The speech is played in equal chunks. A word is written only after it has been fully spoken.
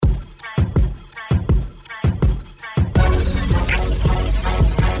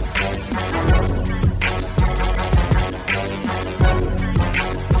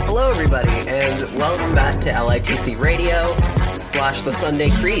WITC Radio / the Sunday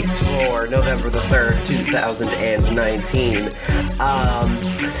Crease for November the 3rd, 2019.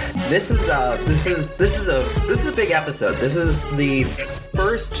 This is a big episode. This is the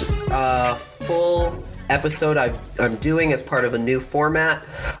first full episode I'm doing as part of a new format.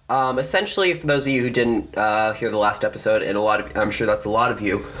 Essentially, for those of you who didn't hear the last episode, and I'm sure that's a lot of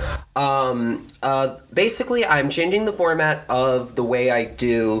you, basically I'm changing the format of the way I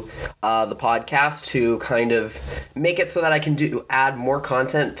do the podcast to kind of make it so that I can add more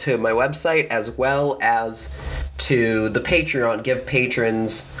content to my website as well as to the Patreon, give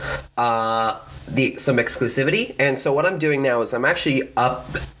patrons some exclusivity. And so what I'm doing now is I'm actually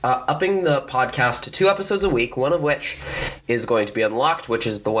upping the podcast to 2 episodes a week, one of which is going to be unlocked, which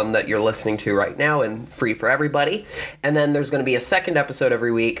is the one that you're listening to right now and free for everybody. And then there's going to be a second episode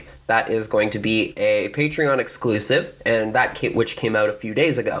every week that is going to be a Patreon exclusive, and which came out a few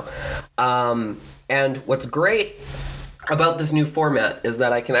days ago. And what's great about this new format is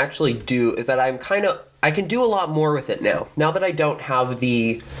that I can actually I can do a lot more with it now. Now that I don't have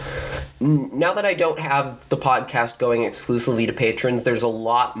the podcast going exclusively to patrons, there's a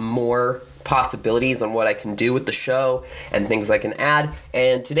lot more possibilities on what I can do with the show and things I can add.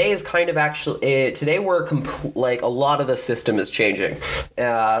 And today is kind of today we're a lot of the system is changing.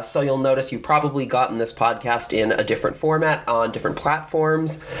 So you'll notice you've probably gotten this podcast in a different format on different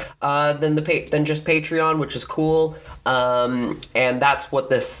platforms than just Patreon, which is cool. And that's what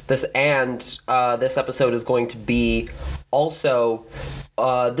this episode is going to be. Also,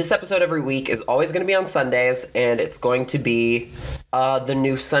 this episode every week is always going to be on Sundays, and it's going to be the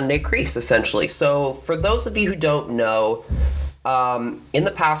new Sunday Crease, essentially. So, for those of you who don't know, in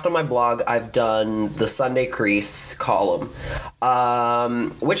the past on my blog, I've done the Sunday Crease column,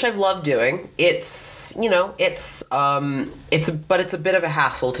 which I've loved doing. It's a bit of a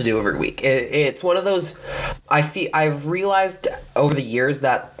hassle to do every week. It's one of those, I've realized over the years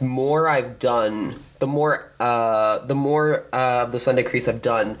that the more I've done, the more of the Sunday Crease I've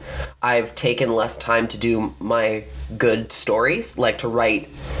done, I've taken less time to do my good stories, like to write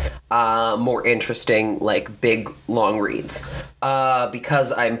more interesting, like big long reads,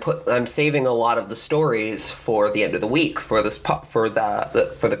 because I'm saving a lot of the stories for the end of the week for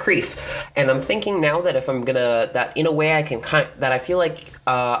the Crease, and I'm thinking now that that in a way I feel like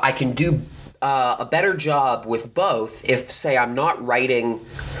I can do a better job with both if, say, I'm not writing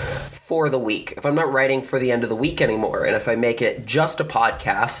for the week, if I'm not writing for the end of the week anymore, and if I make it just a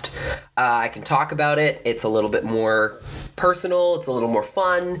podcast, I can talk about it. It's a little bit more personal. It's a little more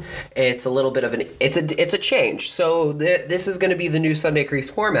fun. It's a little bit of it's a change. So this is going to be the new Sunday Crease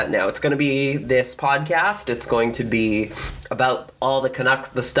format now. It's going to be this podcast. It's going to be about all the Canucks,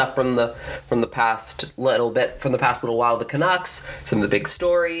 the stuff from the past little while, the Canucks, some of the big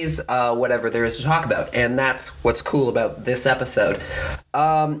stories, whatever there is to talk about. And that's what's cool about this episode.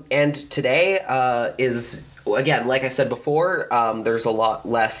 And today is, again, like I said before, there's a lot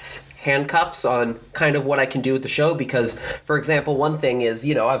less handcuffs on kind of what I can do with the show, because, for example, one thing is,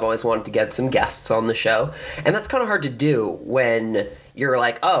 I've always wanted to get some guests on the show, and that's kind of hard to do when you're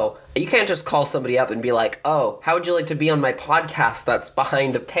like, oh, you can't just call somebody up and be like, oh, how would you like to be on my podcast that's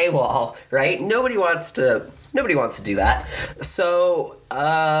behind a paywall, right? Nobody wants to do that. So,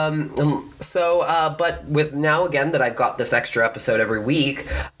 but with now, again, that I've got this extra episode every week,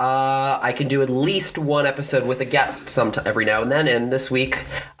 I can do at least one episode with a guest every now and then. And this week,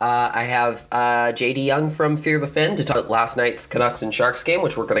 I have JD Young from Fear the Fin to talk about last night's Canucks and Sharks game,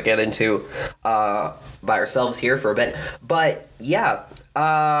 which we're going to get into by ourselves here for a bit. But yeah,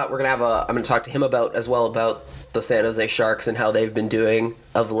 I'm going to talk to him about the San Jose Sharks and how they've been doing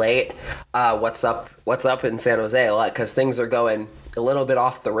of late. What's up in San Jose a lot, because things are going a little bit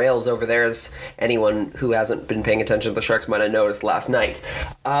off the rails over there, as anyone who hasn't been paying attention to the Sharks might have noticed last night.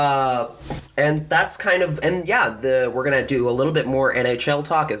 And that's kind of, and yeah, we're going to do a little bit more NHL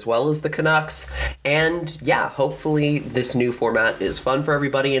talk as well as the Canucks. And yeah, hopefully this new format is fun for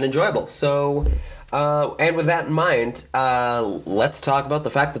everybody and enjoyable. So, and with that in mind, let's talk about the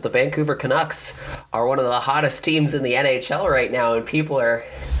fact that the Vancouver Canucks are one of the hottest teams in the NHL right now, and people are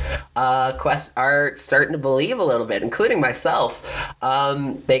starting to believe a little bit, including myself.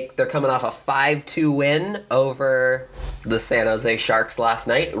 They're coming off a 5-2 win over the San Jose Sharks last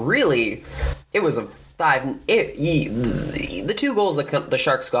night. Really, it was the 2 goals that the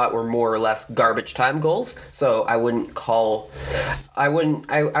Sharks got were more or less garbage time goals. So I would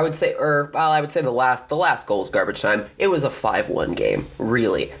say the last goal was garbage time. It was a 5-1 game,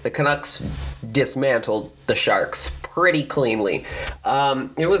 really. The Canucks dismantled the Sharks pretty cleanly.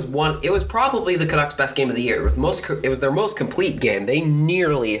 It was probably the Canucks' best game of the year. It was their most complete game. They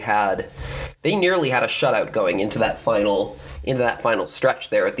nearly had they nearly had a shutout going into that final stretch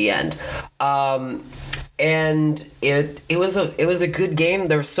there at the end. And it was a good game.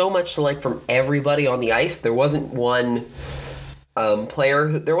 There was so much to like from everybody on the ice. There wasn't one player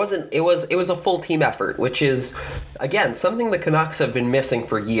who, there wasn't it was a full team effort, which is again something the Canucks have been missing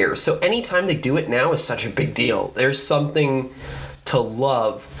for years. So anytime they do it now is such a big deal. There's something to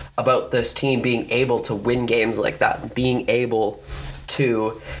love about this team being able to win games like that, being able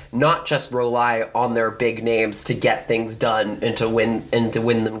to not just rely on their big names to get things done and to win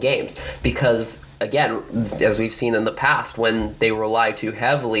them games. Because again, as we've seen in the past, when they rely too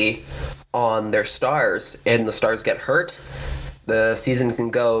heavily on their stars and the stars get hurt, the season can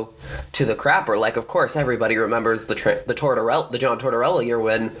go to the crapper. Like, of course, everybody remembers the John Tortorella year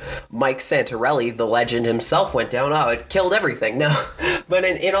when Mike Santorelli, the legend himself, went down. Oh, it killed everything. No, but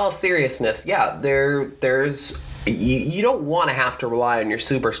in all seriousness, yeah, there's you don't want to have to rely on your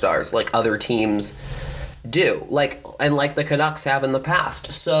superstars like other teams do, like the Canucks have in the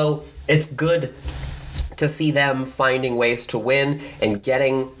past. So it's good to see them finding ways to win and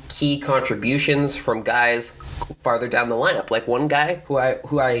getting key contributions from guys farther down the lineup. Like one guy who I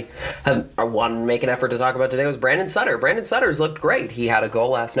want to make an effort to talk about today was Brandon Sutter. Brandon Sutter's looked great. He had a goal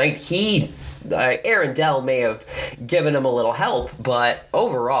last night. Aaron Dell may have given him a little help, but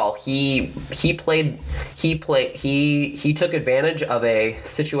overall he took advantage of a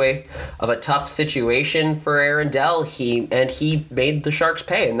tough situation for Aaron Dell. He made the Sharks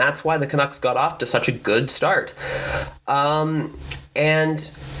pay, and that's why the Canucks got off to such a good start. And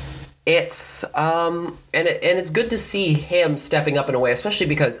it's good to see him stepping up in a way, especially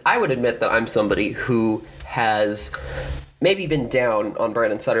because I would admit that I'm somebody who has maybe been down on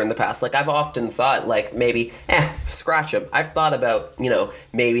Brandon Sutter in the past. Like, I've often thought, like, maybe, scratch him. I've thought about,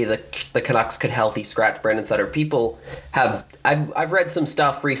 maybe the Canucks could healthy scratch Brandon Sutter. People have, I've read some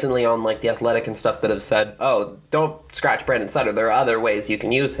stuff recently on, like, The Athletic and stuff that have said, oh, don't scratch Brandon Sutter. There are other ways you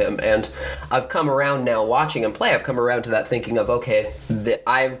can use him. And I've come around now watching him play. I've come around to that thinking of, okay,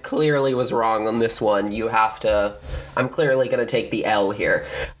 I've clearly was wrong on this one. I'm clearly going to take the L here.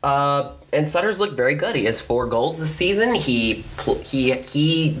 And Sutter's looked very good. He has 4 goals this season. He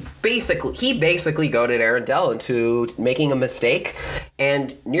basically goaded Aaron Dell into making a mistake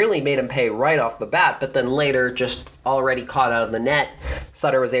and nearly made him pay right off the bat, but then later, just already caught out of the net,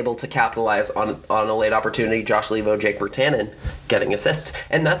 Sutter was able to capitalize on a late opportunity. Josh Levo, Jake Virtanen getting assists,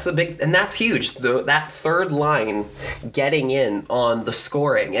 and that's huge. That third line getting in on the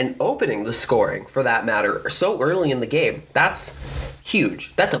scoring and opening the scoring, for that matter, so early in the game. That's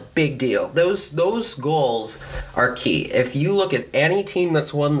huge. That's a big deal. Those goals are key. If you look at any team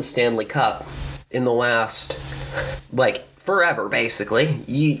that's won the Stanley Cup in the last, forever,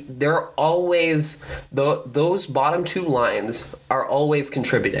 basically, they're always, those bottom 2 lines are always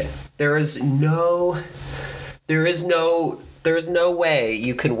contributing. There is no way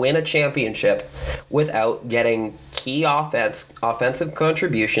you can win a championship without getting key offensive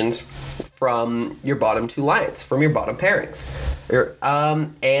contributions from your bottom 2 lines, from your bottom pairings.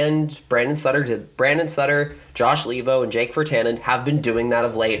 And Brandon Sutter, Josh Levo, and Jake Virtanen have been doing that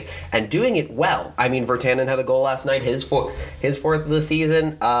of late, and doing it well. I mean, Virtanen had a goal last night, his fourth of the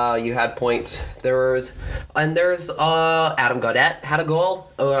season. You had points. There's Adam Gaudette had a goal,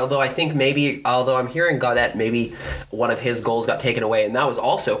 although I'm hearing Gaudette, maybe one of his goals got taken away, and that was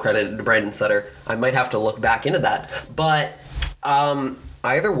also credited to Brandon Sutter. I might have to look back into that. But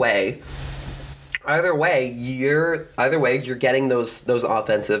either way, you're getting those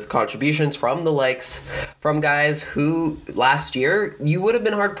offensive contributions from guys who last year you would have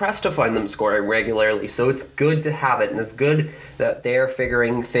been hard pressed to find them scoring regularly. So it's good to have it, and it's good that they're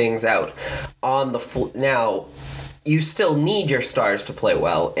figuring things out on the now. You still need your stars to play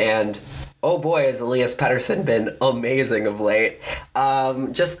well, and oh boy, has Elias Pettersson been amazing of late.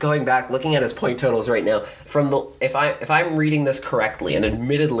 Just going back, looking at his point totals right now, if I'm reading this correctly, and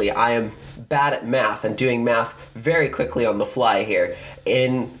admittedly I am bad at math and doing math very quickly on the fly here,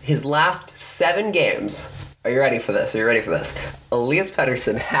 in his last 7 games, are you ready for this? Elias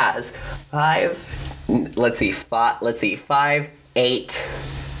Pettersson has 5, 8,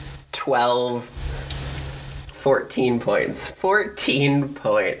 12, 14 points. 14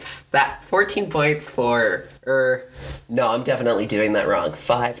 points. That 14 points for no, I'm definitely doing that wrong.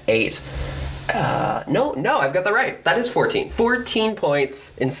 5, 8. No, I've got that right. That is 14. 14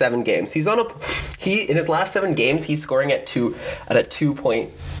 points in 7 games. In his last 7 games, he's scoring at a 2 point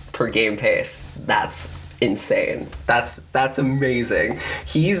per game pace. That's insane. That's amazing.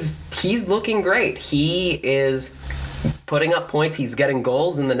 He's looking great. He is putting up points. He's getting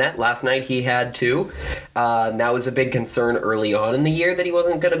goals in the net. Last night he had 2. That was a big concern early on in the year, that he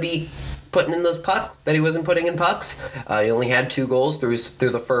wasn't going to be putting in those pucks, that he wasn't putting in pucks. He only had 2 goals through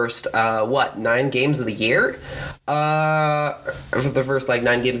the first 9 games of the year. For the first 9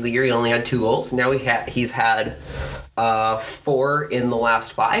 games of the year, he only had 2 goals. Now he's had 4 in the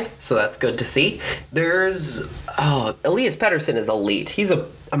last 5, so that's good to see. Elias Pettersson is elite. He's a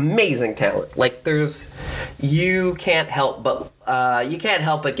amazing talent. You can't help but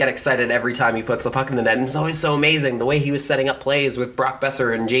get excited every time he puts the puck in the net, and it's always so amazing the way he was setting up plays with Brock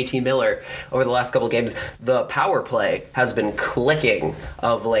Besser and JT Miller over the last couple of games. The power play has been clicking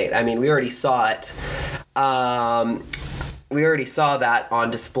of late. I mean, we already saw it. We already saw that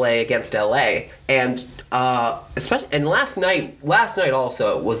on display against LA, and last night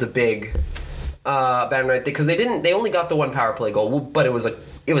also was a big bad night because they only got the 1 power play goal, but it was a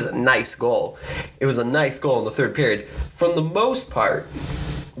nice goal. It was a nice goal in the third period. For the most part,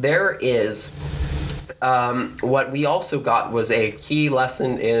 there is what we also got was a key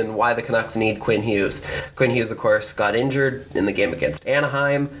lesson in why the Canucks need Quinn Hughes. Quinn Hughes, of course, got injured in the game against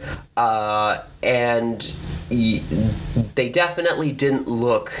Anaheim, and they definitely didn't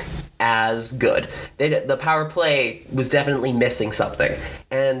look as good. The power play was definitely missing something,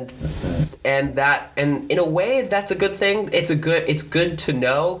 and in a way that's a good thing. It's good to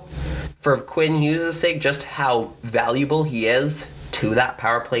know for Quinn Hughes' sake just how valuable he is to that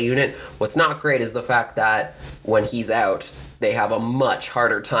power play unit. What's not great is the fact that when he's out, they have a much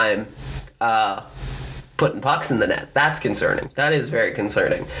harder time putting pucks in the net. That's concerning. That is very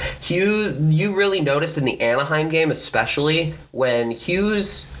concerning. You really noticed in the Anaheim game, especially when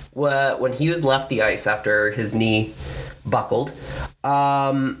Hughes left the ice after his knee buckled,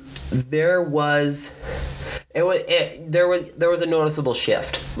 there was a noticeable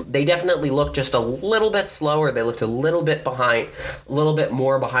shift. They definitely looked just a little bit slower. They looked a little bit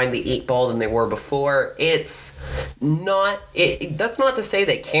more behind the 8 ball than they were before. That's not to say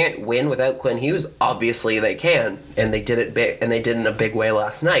they can't win without Quinn Hughes. Obviously they can, and they did it big, and they did in a big way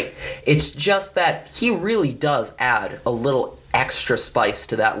last night. It's just that he really does add a little extra spice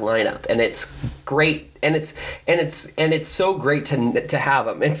to that lineup, and it's great, and it's so great to have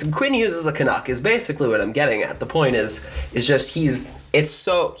him. Quinn Hughes is a Canuck is basically what I'm getting at. The point is just he is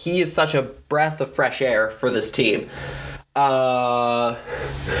such a breath of fresh air for this team.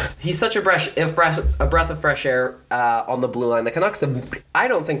 He's such a breath of fresh air on the blue line. I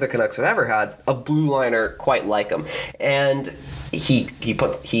don't think the Canucks have ever had a blue liner quite like him, and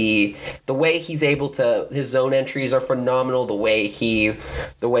the way he's able to, his zone entries are phenomenal. The way he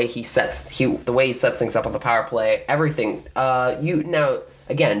sets things up on the power play, everything.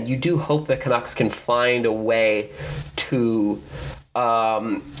 You do hope the Canucks can find a way to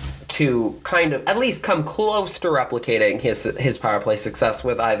kind of at least come close to replicating his power play success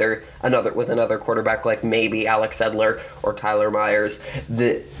with another quarterback like maybe Alex Edler or Tyler Myers.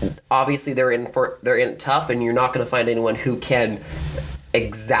 Obviously they're in tough, and you're not going to find anyone who can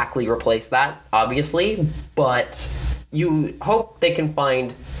exactly replace that, obviously, but you hope they can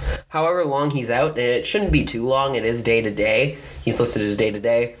find however long he's out, and it shouldn't be too long. It is day to day. He's listed as day to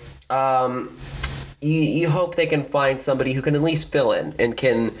day. You hope they can find somebody who can at least fill in and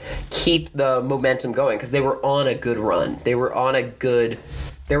can keep the momentum going, because they were on a good run. They were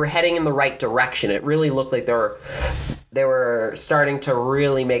heading in the right direction. It really looked like they were starting to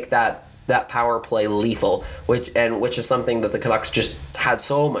really make that power play lethal, which is something that the Canucks just had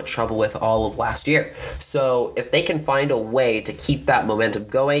so much trouble with all of last year. So if they can find a way to keep that momentum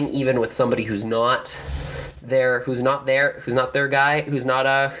going, even with somebody who's not their guy, who's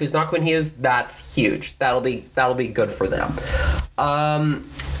not Quinn Hughes, that's huge. That'll be good for them.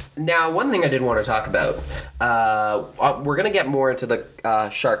 Now, one thing I did want to talk about, we're going to get more into the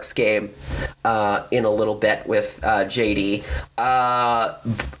Sharks game in a little bit with JD,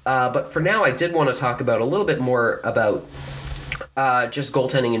 but for now I did want to talk about a little bit more about just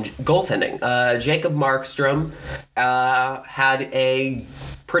goaltending. Jacob Markstrom had a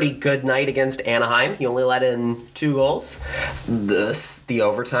pretty good night against Anaheim. He only let in 2 goals. The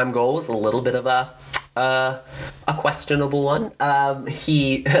overtime goal was a little bit of a questionable one.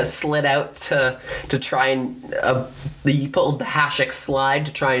 He slid out to try and he pulled the Hasek slide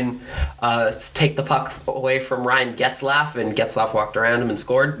to try and take the puck away from Ryan Getzlaf, and Getzlaf walked around him and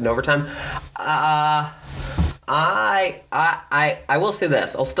scored in overtime. I will say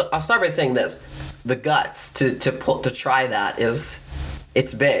this. I'll start by saying this: the guts to try that is.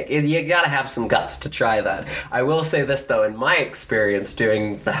 It's big. You gotta have some guts to try that. I will say this though, in my experience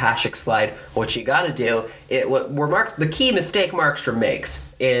doing the Hasek slide, what you gotta do, the key mistake Markstrom makes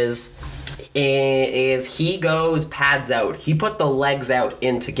is is he goes pads out. He put the legs out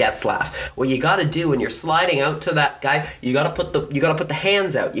into Getzlaf. What you got to do when you're sliding out to that guy, you got to put the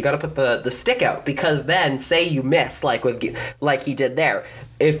hands out. You got to put the stick out, because then say you miss like he did there.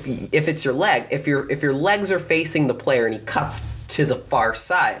 If it's your leg, if your legs are facing the player and he cuts to the far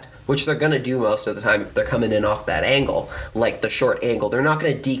side, which they're going to do most of the time if they're coming in off that angle, like the short angle. They're not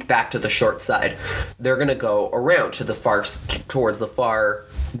going to deke back to the short side. They're going to go around to towards the far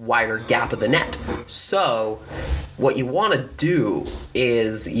wider gap of the net. So what you want to do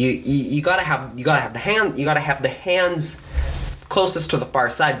is you got to have the hands closest to the far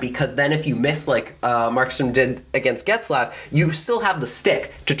side, because then if you miss like Markstrom did against Getzlaf, you still have the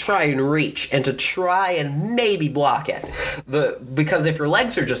stick to try and reach and to try and maybe block it. Because if your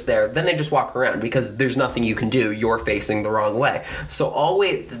legs are just there, then they just walk around, because there's nothing you can do. You're facing the wrong way. So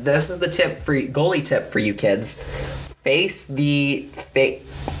always, this is the goalie tip for you kids.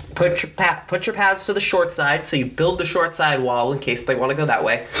 Put your pads to the short side, so you build the short side wall in case they want to go that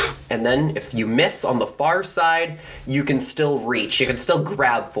way. And then if you miss on the far side, you can still reach. You can still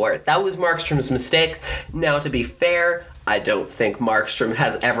grab for it. That was Markstrom's mistake. Now, to be fair, I don't think Markstrom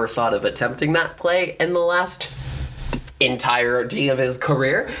has ever thought of attempting that play in the last entirety of his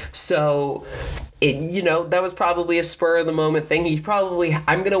career. So, that was probably a spur of the moment thing.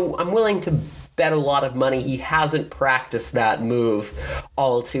 I'm willing to bet a lot of money he hasn't practiced that move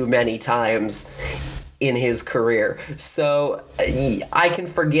all too many times in his career. So I can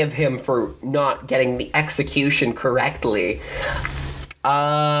forgive him for not getting the execution correctly.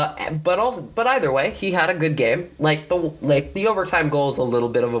 But either way, he had a good game. Like the overtime goal is a little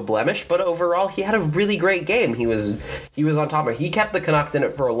bit of a blemish, but overall he had a really great game. He was on top of it. He kept the Canucks in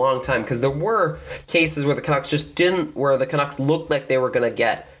it for a long time, because there were cases where the Canucks looked like they were going to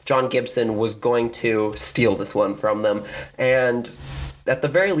get John Gibson was going to steal this one from them. And at the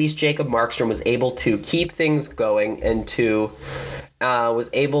very least, Jacob Markstrom was able to keep things going and was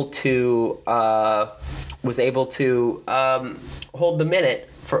able to hold the minute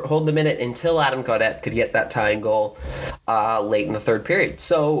until Adam Gaudette could get that tying goal late in the third period.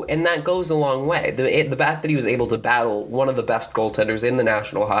 So, and that goes a long way. The fact that he was able to battle one of the best goaltenders in the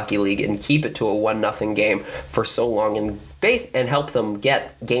National Hockey League and keep it to a 1-0 game for so long and help them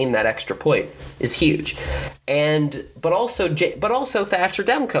gain that extra point is huge. But also Thatcher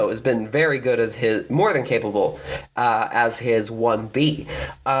Demko has been very good as more than capable as his 1B.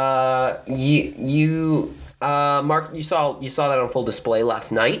 Mark, you saw that on full display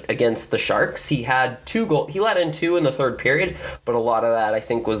last night against the Sharks. He had 2 goals. He let in 2 in the third period, but a lot of that I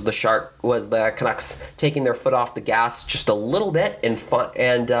think was the Canucks taking their foot off the gas just a little bit and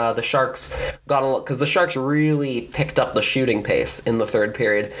the Sharks because the Sharks really picked up the shooting pace in the third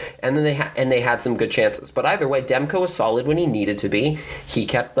period, and then they had some good chances. But either way, Demko was solid when he needed to be. He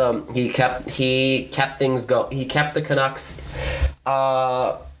kept things go. He kept the Canucks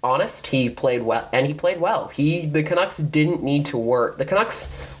honest. He played well. The Canucks didn't need to work. The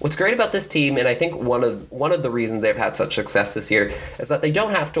Canucks, what's great about this team, and I think one of the reasons they've had such success this year, is that they don't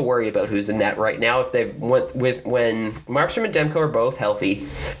have to worry about who's in net right now. If when Markstrom and Demko are both healthy,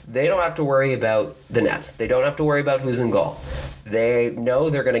 they don't have to worry about the net. They don't have to worry about who's in goal. They know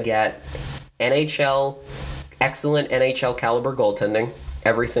they're going to get excellent NHL caliber goaltending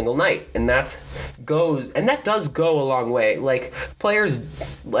every single night, and that does go a long way. Like, players,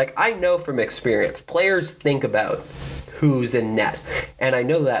 I know from experience, players think about who's in net, and I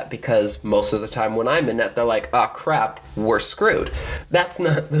know that because most of the time when I'm in net, they're like, oh crap, we're screwed. That's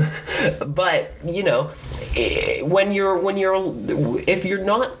not but if you're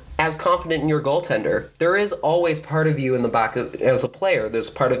not as confident in your goaltender, there is always part of you in the back of, as a player, there's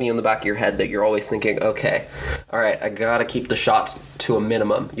part of you in the back of your head that you're always thinking, okay, all right, I gotta keep the shots to a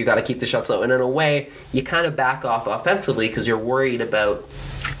minimum. You gotta keep the shots low. And in a way, you kind of back off offensively because you're worried about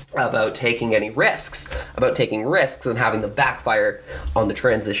taking risks and having them backfire on the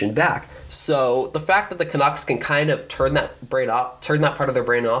transition back. So the fact that the Canucks can kind of turn that part of their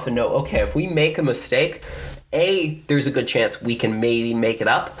brain off and know, okay, if we make a mistake, there's a good chance we can maybe make it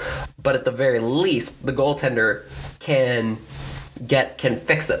up, but at the very least, the goaltender can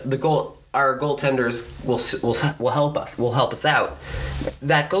fix it. Our goaltenders will help us out.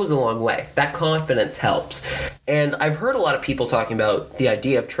 That goes a long way. That confidence helps. And I've heard a lot of people talking about the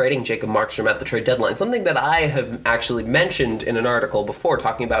idea of trading Jacob Markstrom at the trade deadline, something that I have actually mentioned in an article before,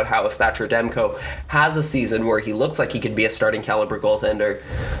 talking about how if Thatcher Demko has a season where he looks like he could be a starting caliber goaltender,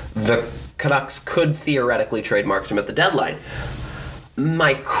 the Canucks could theoretically trade Markstrom at the deadline.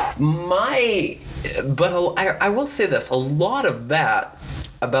 But I will say this: a lot of that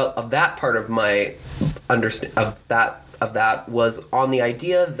part of my of that was on the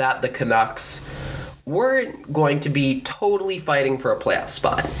idea that the Canucks weren't going to be totally fighting for a playoff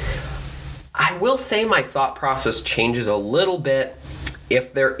spot. I will say my thought process changes a little bit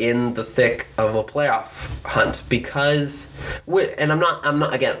if they're in the thick of a playoff hunt, because I'm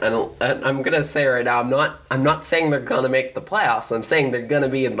gonna say right now, I'm not saying they're gonna make the playoffs. I'm saying they're gonna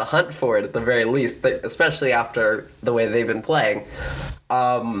be in the hunt for it at the very least, especially after the way they've been playing.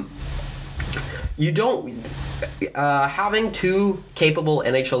 Having two capable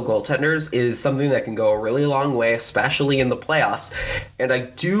NHL goaltenders is something that can go a really long way, especially in the playoffs. And I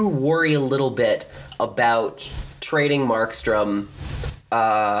do worry a little bit about trading Markstrom.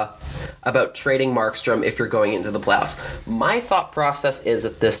 If you're going into the playoffs. My thought process is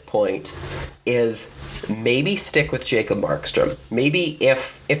at this point is maybe stick with Jacob Markstrom. Maybe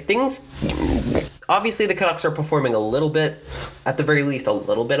if things, obviously the Canucks are performing a little bit, at the very least a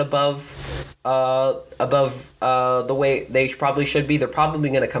little bit above the way they probably should be. They're probably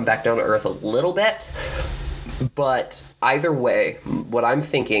going to come back down to earth a little bit. But either way, what I'm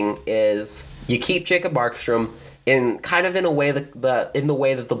thinking is you keep Jacob Markstrom in a way that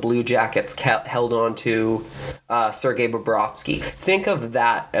the Blue Jackets held on to Sergei Bobrovsky. Think of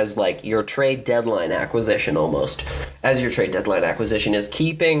that as like your trade deadline acquisition almost. As your trade deadline acquisition is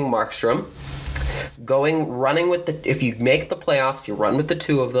keeping Markstrom, if you make the playoffs, you run with the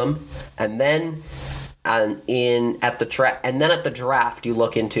two of them, and then at the draft you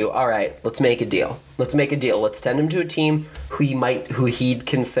look into, all right, let's make a deal. Let's send him to a team who he'd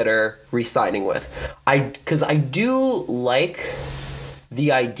consider re-signing with. Because I do like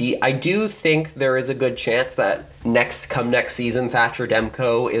the idea. I do think there is a good chance that next season Thatcher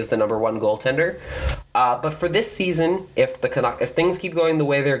Demko is the number one goaltender. But for this season, if things keep going the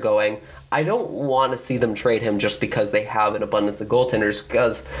way they're going, I don't want to see them trade him just because they have an abundance of goaltenders,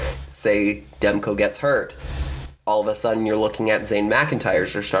 because, say, Demko gets hurt. All of a sudden, you're looking at Zane McIntyre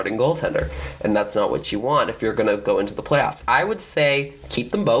as your starting goaltender, and that's not what you want if you're going to go into the playoffs. I would say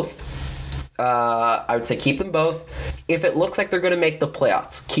keep them both. If it looks like they're going to make the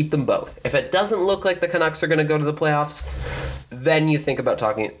playoffs, keep them both. If it doesn't look like the Canucks are going to go to the playoffs, then you talk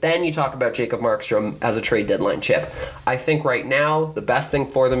about Jacob Markstrom as a trade deadline chip. I think right now the best thing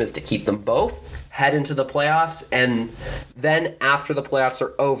for them is to keep them both, head into the playoffs, and then after the playoffs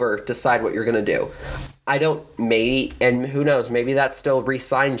are over, decide what you're going to do. And who knows, maybe that's still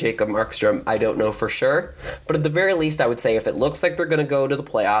re-sign Jacob Markstrom. I don't know for sure. But at the very least, I would say if it looks like they're going to go to the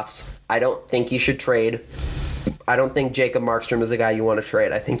playoffs, I don't think you should trade. I don't think Jacob Markstrom is a guy you want to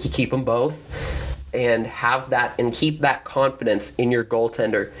trade. I think you keep them both and keep that confidence in your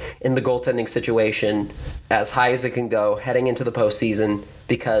goaltender, in the goaltending situation, as high as it can go heading into the postseason,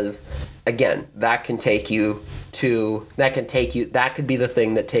 because again, that could be the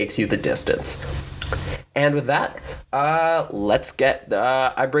thing that takes you the distance. And with that,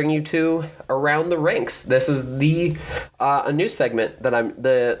 I bring you to Around the Rinks. This is a new segment that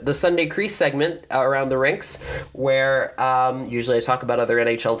the Sunday Crease segment, Around the Rinks, where usually I talk about other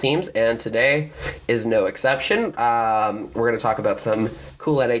NHL teams, and today is no exception. We're going to talk about some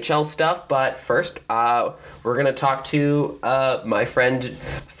cool NHL stuff, but first, we're going to talk to my friend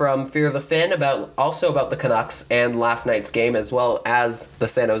from Fear the Fin about the Canucks and last night's game, as well as the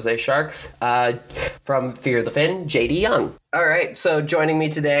San Jose Sharks from Fear the Fin, JD Young. All right, so joining me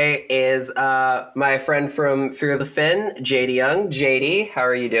today is my friend from Fear the Fin, JD Young. JD, how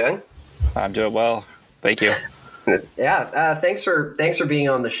are you doing? I'm doing well. Thank you. Yeah, thanks for being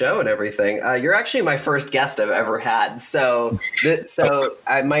on the show and everything. You're actually my first guest I've ever had, so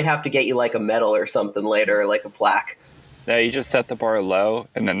I might have to get you like a medal or something later, like a plaque. No, you just set the bar low,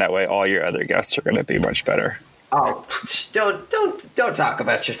 and then that way all your other guests are going to be much better. Oh, don't talk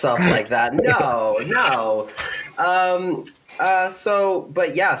about yourself like that. No. So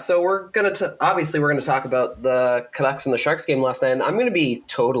we're gonna talk about the Canucks and the Sharks game last night, and I'm gonna be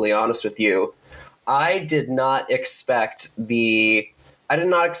totally honest with you. I did not expect prior to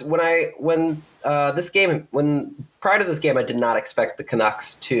this game, I did not expect the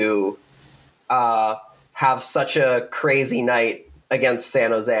Canucks to have such a crazy night against San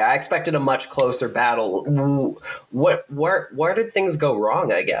Jose. I expected a much closer battle. Where did things go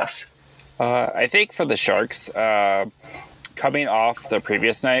wrong, I guess? I think for the Sharks, coming off the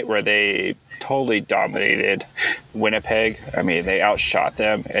previous night where they totally dominated Winnipeg, I mean, they outshot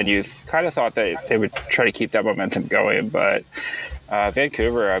them, and you kind of thought that they would try to keep that momentum going, but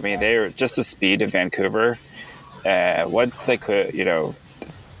Vancouver, I mean, they were just the speed of Vancouver. Once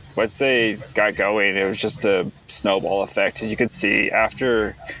they got going, it was just a snowball effect. And you could see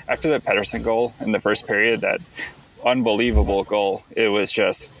after the Pettersson goal in the first period, that unbelievable goal, it was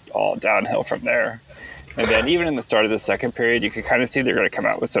just all downhill from there. And then even in the start of the second period, you could kind of see they're going to come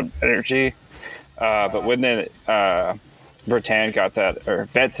out with some energy. But when then Vatanen got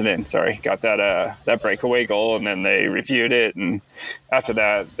that breakaway goal, and then they reviewed it, and after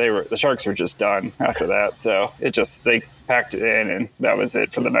that, the Sharks were just done after that. So they packed it in, and that was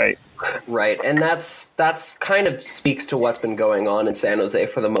it for the night. Right, and that's kind of speaks to what's been going on in San Jose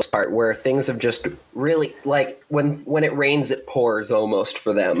for the most part, where things have just really, like, when it rains, it pours almost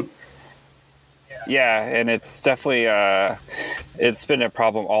for them. Yeah, and it's definitely it's been a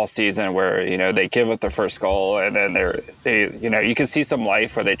problem all season where they give up their first goal, and then they you can see some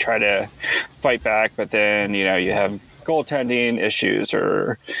life where they try to fight back, but then you have goaltending issues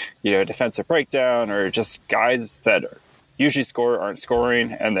or defensive breakdown or just guys that usually score aren't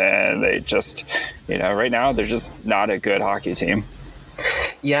scoring, and then they just right now they're just not a good hockey team.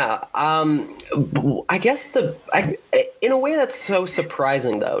 Yeah, I guess in a way that's so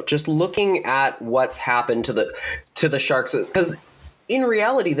surprising though, just looking at what's happened to the Sharks, because in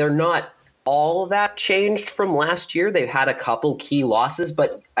reality they're not all that changed from last year. They've had a couple key losses,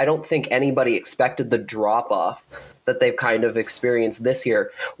 but I don't think anybody expected the drop off that they've kind of experienced this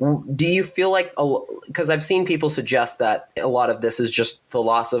year. Do you feel like, because I've seen people suggest that a lot of this is just the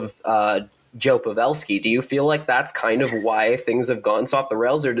loss of Joe Pavelski, do you feel like that's kind of why things have gone so off the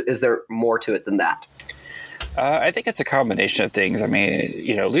rails, or is there more to it than that? I think it's a combination of things. I mean,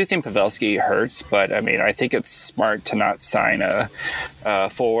 losing Pavelski hurts, but I mean, I think it's smart to not sign a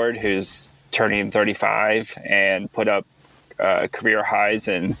forward who's turning 35 and put up career highs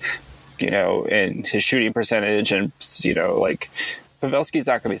in his shooting percentage, and like Pavelski's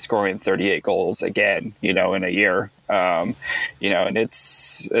not going to be scoring 38 goals again, in a year. And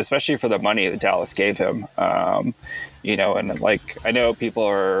it's especially for the money that Dallas gave him. And like, I know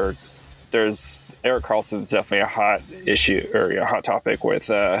there's Erik Karlsson's definitely a hot issue or a hot topic with,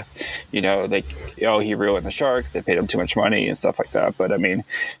 he ruined the Sharks. They paid him too much money and stuff like that. But I mean,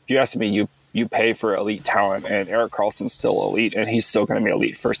 if you ask me, you pay for elite talent, and Erik Karlsson's still elite, and he's still going to be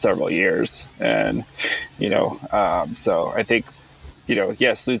elite for several years. And, so I think,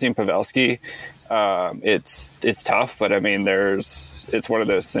 yes, losing Pavelski, it's tough, but I mean, it's one of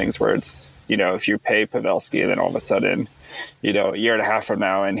those things where it's, if you pay Pavelski and then all of a sudden, a year and a half from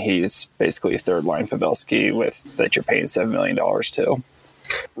now, and he's basically a third line Pavelski that you're paying $7 million to.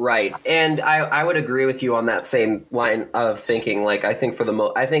 Right. And I would agree with you on that same line of thinking. Like, I think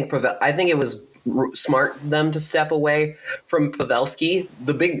I think it was smart for them to step away from Pavelski.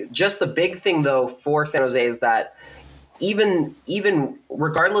 The big thing though for San Jose is that even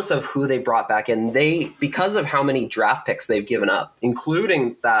regardless of who they brought back in, because of how many draft picks they've given up,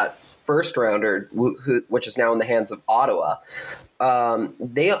 including that first rounder, which is now in the hands of Ottawa,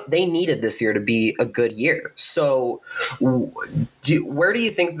 they needed this year to be a good year. So where do you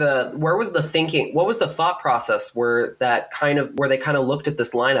think where was the thinking, what was the thought process where they kind of looked at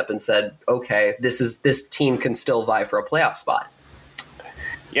this lineup and said, okay, this team can still vie for a playoff spot?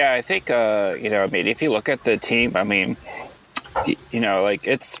 Yeah, I think, I mean, if you look at the team, I mean, like,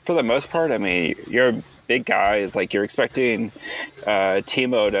 it's for the most part, I mean, you're big guys, like, you're expecting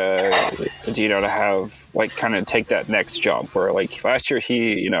Timo to have, like, kind of take that next jump where, like, last year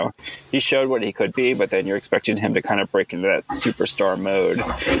he showed what he could be, but then you're expecting him to kind of break into that superstar mode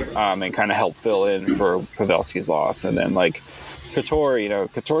and kind of help fill in for Pavelski's loss. And then, like,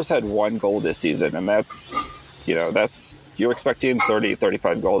 Couture's had 1 goal this season, and that's you're expecting 30,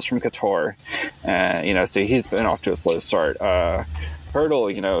 35 goals from Couture. So he's been off to a slow start.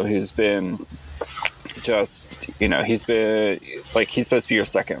 Hertl, who's been just, he's been, like, he's supposed to be your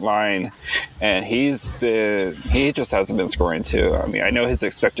second line, and he just hasn't been scoring too. I mean, I know his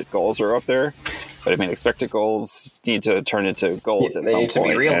expected goals are up there, but I mean, expected goals need to turn into goals at some point. They need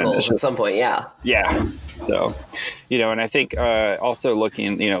to be real goals at some point, yeah. Yeah. So, and I think also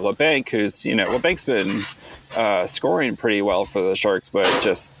looking, LeBanc, LeBanc's been scoring pretty well for the Sharks, but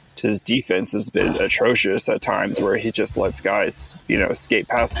just his defense has been atrocious at times where he just lets guys, skate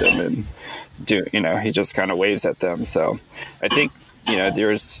past him and he just kind of waves at them. So I think,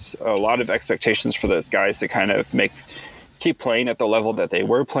 there's a lot of expectations for those guys to kind of keep playing at the level that they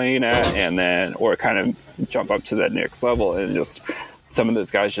were playing at, and then, or kind of jump up to that next level, and just some of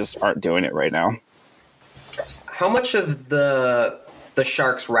those guys just aren't doing it right now. How much of the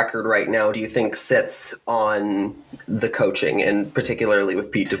Sharks' record right now do you think sits on the coaching, and particularly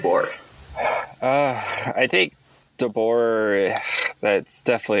with Pete DeBoer? I think DeBoer, that's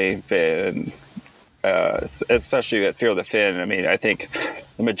definitely been, especially at Fear of the Fin. I mean, I think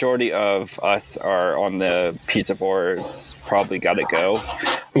the majority of us are on the Pete DeBoer's probably got to go.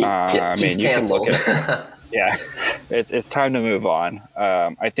 I mean, you canceled. Can look at. Yeah, it's time to move on.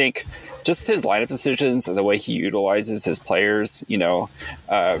 I think just his lineup decisions and the way he utilizes his players,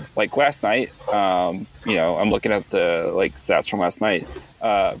 like last night, I'm looking at the stats from last night.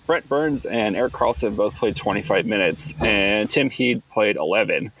 Brent Burns and Erik Karlsson both played 25 minutes, and Tim Heed played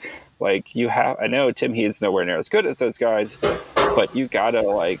 11. I know Tim Heed's nowhere near as good as those guys, but you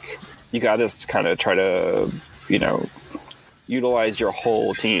gotta kind of try to, utilize your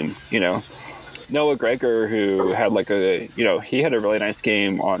whole team, Noah Gregor, who had he had a really nice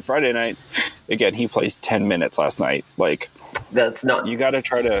game on Friday night. Again, he plays 10 minutes last night. That's not. You got to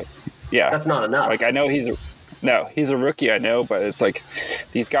try to. Yeah, that's not enough. I know he's a rookie. I know, but it's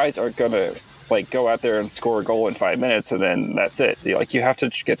these guys aren't gonna go out there and score a goal in 5 minutes and then that's it. You have to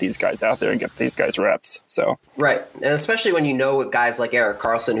get these guys out there and get these guys reps. So right, and especially when guys like Erik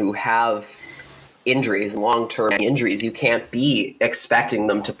Karlsson who have injuries, long-term injuries, you can't be expecting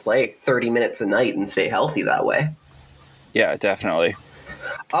them to play 30 minutes a night and stay healthy that way. Yeah, definitely.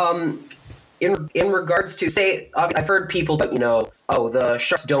 In regards to, say, I've heard people that, the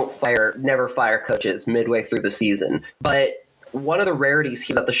Sharks never fire coaches midway through the season. But one of the rarities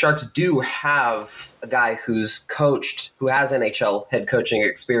is that the Sharks do have a guy who has NHL head coaching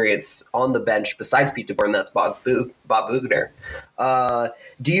experience on the bench besides Pete DeBoer, and that's Bob Boughner.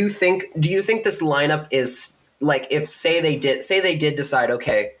 Do you think this lineup is if they did decide,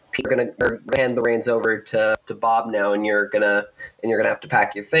 okay, we're gonna hand the reins over to Bob now, and you're gonna have to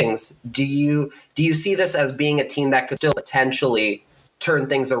pack your things. Do you see this as being a team that could still potentially turn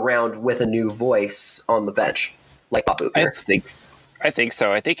things around with a new voice on the bench, like Bob Boughner? I think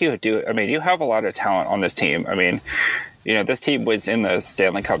so. I think you do. I mean, you have a lot of talent on this team. I mean, this team was in the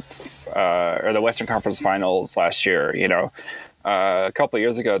Stanley Cup or the Western Conference Finals last year. A couple of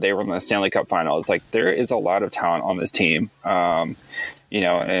years ago, they were in the Stanley Cup Finals. There is a lot of talent on this team. And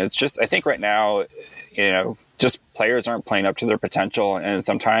it's just, I think right now, just players aren't playing up to their potential. And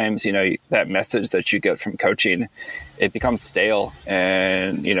sometimes, that message that you get from coaching, it becomes stale.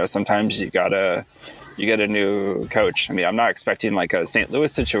 And, sometimes you get a new coach. I mean, I'm not expecting a St.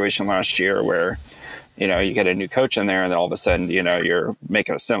 Louis situation last year where, you get a new coach in there and then all of a sudden, you're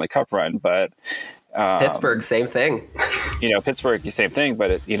making a Stanley Cup run. But Pittsburgh, same thing. Pittsburgh, same thing.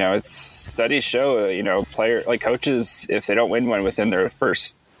 But it's studies show, coaches, if they don't win one within their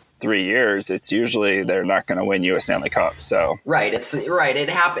first 3 years, it's usually they're not going to win you a Stanley Cup. So right, it's right.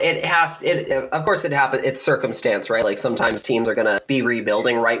 Of course, it happens. It's circumstance, right? Sometimes teams are going to be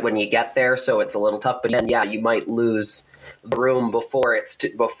rebuilding right when you get there, so it's a little tough. But then, yeah, you might lose the room before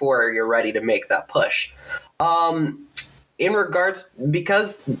you're ready to make that push. In regards,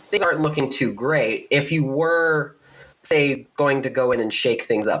 because things aren't looking too great, if you were, say, going to go in and shake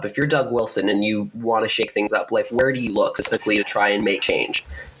things up, if you're Doug Wilson and you want to shake things up, where do you look specifically to try and make change?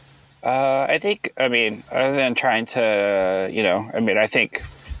 I think, other than trying to, I think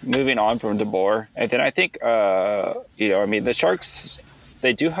moving on from DeBoer, and then I think, the Sharks,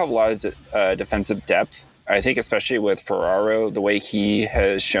 they do have a lot of defensive depth. I think especially with Ferraro, the way he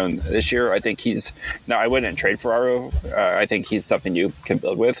has shown this year, I think I wouldn't trade Ferraro. I think he's something you can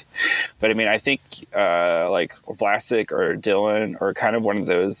build with. But I think Vlasic or Dylan are kind of one of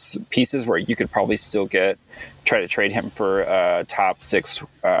those pieces where you could probably still try to trade him for a top six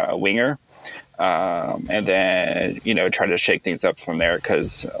winger. And then, try to shake things up from there.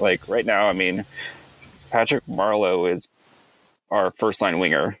 Because right now, Patrick Marleau is our first line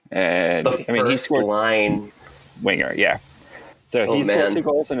winger, and he scored line winger, yeah. So he scored 2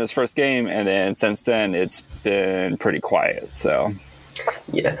 goals in his first game, and then since then it's been pretty quiet. So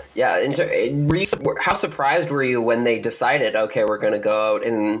yeah. How surprised were you when they decided, okay, we're going to go out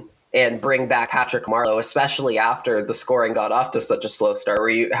and bring back Patrick Marleau, especially after the scoring got off to such a slow start?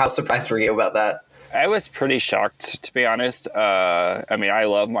 How surprised were you about that? I was pretty shocked, to be honest. I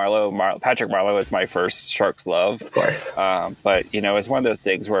love Marleau. Patrick Marleau is my first Sharks love. Of course. But, it's one of those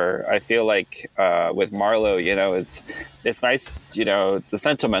things where I feel like with Marleau, it's nice, the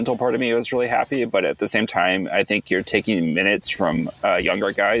sentimental part of me was really happy. But at the same time, I think you're taking minutes from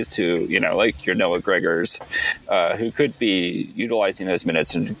younger guys who, like your Noah Gregors, who could be utilizing those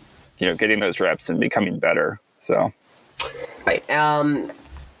minutes and, getting those reps and becoming better. So. Right.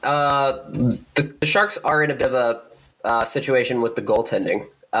 The Sharks are in a bit of a situation with the goaltending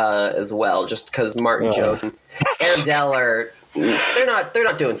as well, just because Martin Jones and Aaron Dell they're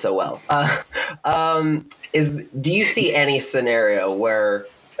not doing so well. Do you see any scenario where,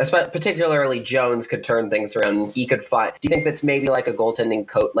 particularly Jones, could turn things around? And he could find. Do you think that's maybe a goaltending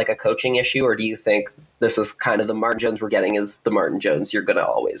a coaching issue, or do you think this is kind of the Martin Jones we're getting is the Martin Jones you're going to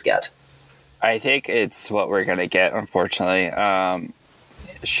always get? I think it's what we're going to get, unfortunately.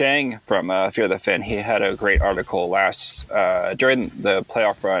 Shang from Fear the Fin, he had a great article during the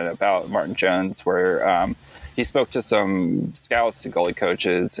playoff run about Martin Jones, where he spoke to some scouts and goalie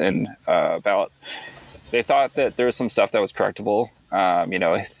coaches and about they thought that there was some stuff that was correctable.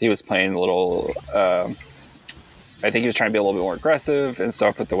 He was playing a little. I think he was trying to be a little bit more aggressive and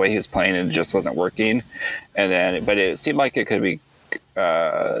stuff with the way he was playing, and it just wasn't working. But it seemed like it could be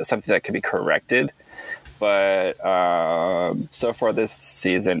something that could be corrected. But so far this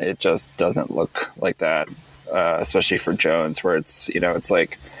season, it just doesn't look like that, especially for Jones, where it's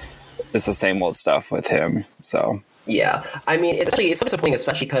like it's the same old stuff with him. So yeah, I mean, it's disappointing,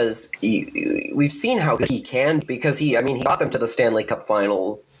 especially because we've seen how good he can. Because he got them to the Stanley Cup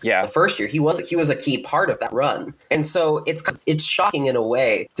final. Yeah, the first year he was a key part of that run, and so it's shocking in a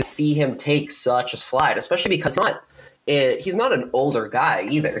way to see him take such a slide, especially because he's not an older guy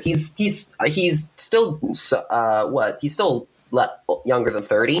either. He's still he's still younger than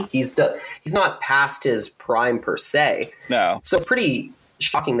 30. He's not past his prime per se. No, so it's pretty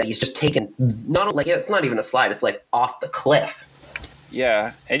shocking that he's just taken it's not even a slide. It's like off the cliff.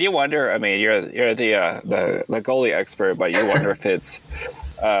 Yeah, and you wonder. I mean, you're the goalie expert, but you wonder if it's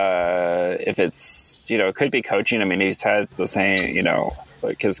it could be coaching. I mean, he's had the same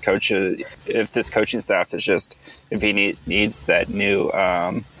like his coaches. If this coaching staff is just if he needs that new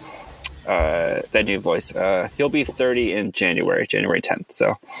voice, he'll be 30 in January 10th.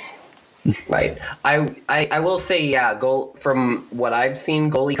 So. Right. I will say, yeah, from what I've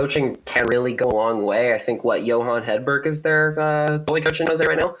seen, goalie coaching can really go a long way. I think Johan Hedberg is their goalie coaching knows it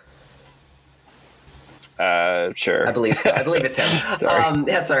right now. Sure. I believe so. I believe it's him.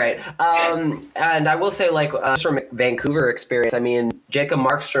 That's all right. And I will say, from Vancouver experience, I mean, Jacob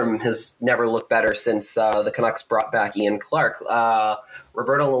Markstrom has never looked better since the Canucks brought back Ian Clark.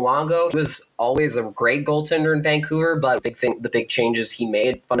 Roberto Luongo was always a great goaltender in Vancouver, but the fundamental changes he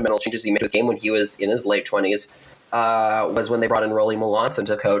made to his game when he was in his late 20s was when they brought in Rolly Melanson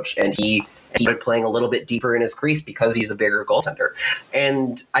to coach, and he started playing a little bit deeper in his crease because he's a bigger goaltender.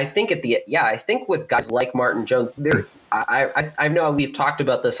 And I think I think with guys like Martin Jones, I know we've talked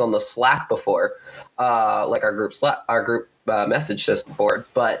about this on the Slack before, like our group message system board,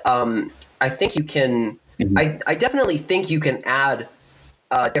 but I think you can. Mm-hmm. I definitely think you can add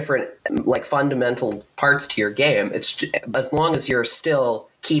different fundamental parts to your game. It's as long as you're still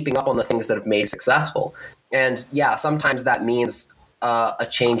keeping up on the things that have made successful. And yeah, sometimes that means a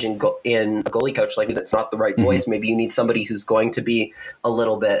change in a goalie coach. Like that's not the right voice. Maybe you need somebody who's going to be a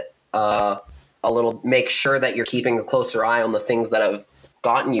little bit, make sure that you're keeping a closer eye on the things that have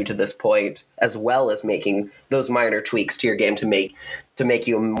gotten you to this point, as well as making those minor tweaks to your game to make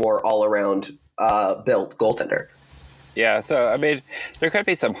you a more all around built goaltender. Yeah, so I mean, there could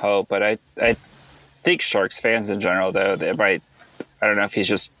be some hope, but I think Sharks fans in general, though, they might. I don't know if he's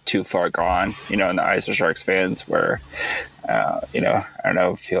just too far gone, in the eyes of Sharks fans, where, I don't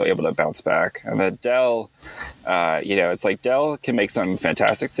know if he'll be able to bounce back. And then Dell, it's like Dell can make some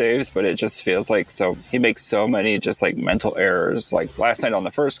fantastic saves, but it just feels like he makes so many just mental errors. Like last night on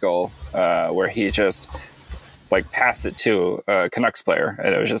the first goal, where he just passed it to a Canucks player,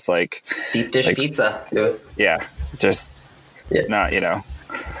 and it was just deep dish pizza. Yeah, it's just not,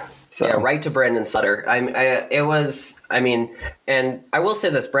 So. Yeah, right to Brandon Sutter. And I will say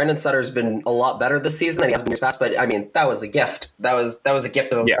this: Brandon Sutter's been a lot better this season than he has been years past. But I mean, that was a gift. That was a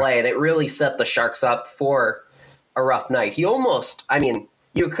gift of a play, and it really set the Sharks up for a rough night. He almost. I mean,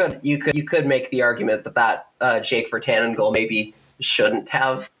 you could make the argument that Jake Virtanen goal maybe shouldn't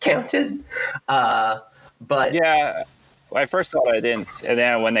have counted. But yeah. I first thought I didn't, and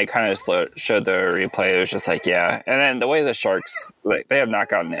then when they kind of showed the replay, it was just yeah. And then the way the Sharks, they have not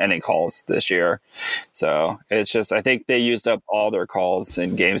gotten any calls this year, so it's just I think they used up all their calls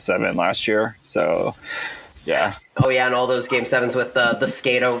in Game 7 last year. So yeah. Oh yeah, and all those Game 7s with the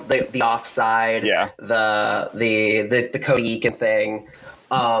skate over the offside, the Cody Eakin thing.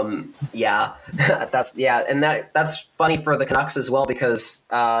 And that's funny for the Canucks as well, because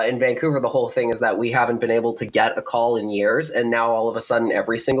in Vancouver the whole thing is that we haven't been able to get a call in years, and now all of a sudden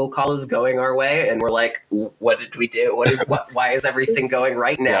every single call is going our way, and we're like, what did we do? Why is everything going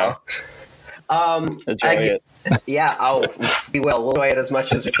right now? Enjoy it. Yeah, we will. We'll enjoy it as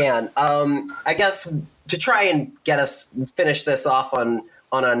much as we can. I guess to try and finish this off on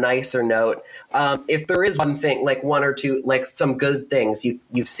a nicer note. If there is one thing, one or two, some good things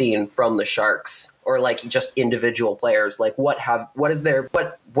you've seen from the Sharks, or just individual players, what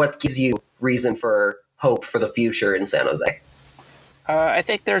gives you reason for hope for the future in San Jose? I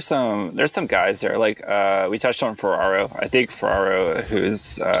think there's some guys there. We touched on Ferraro. I think Ferraro,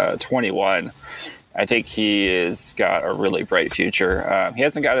 who's 21, I think he has got a really bright future. He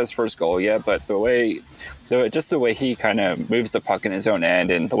hasn't got his first goal yet, but the way he kind of moves the puck in his own end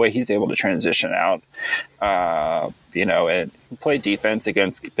and the way he's able to transition out, and play defense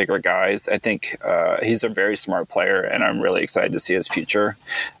against bigger guys, I think he's a very smart player, and I'm really excited to see his future,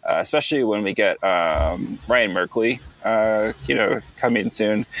 especially when we get Ryan Merkley. It's coming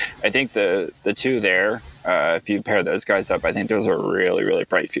soon. I think the two there, if you pair those guys up, I think there's a really, really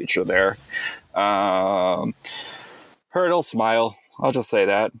bright future there. Hurdle smile. I'll just say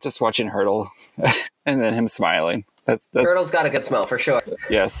that. Just watching Hurdle and then him smiling. That's Hurdle's got a good smell for sure.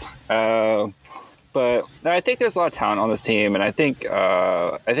 Yes. But I think there's a lot of talent on this team, and I think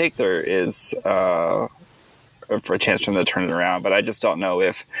there is for a chance for them to turn it around. But I just don't know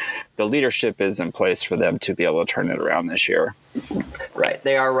if the leadership is in place for them to be able to turn it around this year. Right.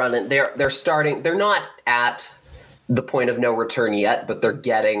 They are running. They're starting. They're not at the point of no return yet, but they're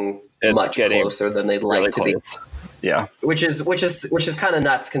getting much closer than they'd like really to close. Be. Yeah. Which is kind of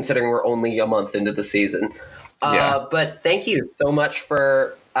nuts considering we're only a month into the season. But thank you so much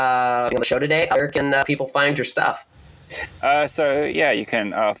for on the show today. Where can people find your stuff? You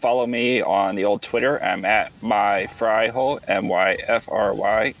can follow me on the old Twitter. I'm at myfryhole,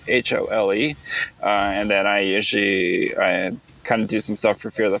 MyFryHole, and then I kind of do some stuff for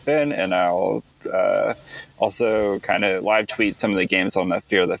Fear the Fin, and I'll also kind of live tweet some of the games on the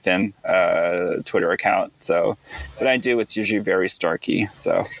Fear the Fin Twitter account. So what I do, it's usually very Starky.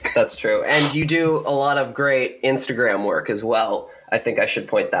 So that's true, and you do a lot of great Instagram work as well. I think I should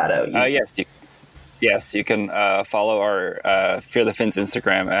point that out. Yes, you can follow our Fear the Fin's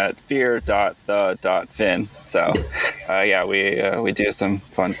Instagram at fear.the.fin. So, we do some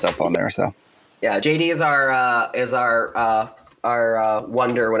fun stuff on there. So, yeah, JD is our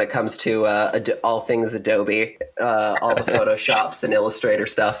wonder when it comes to all things Adobe, all the Photoshops and Illustrator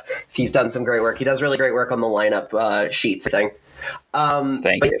stuff. So he's done some great work. He does really great work on the lineup sheets thing.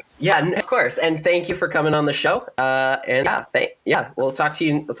 Thank you. Yeah, of course, and thank you for coming on the show. We'll talk to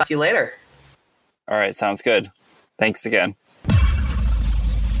you later. All right, sounds good. Thanks again.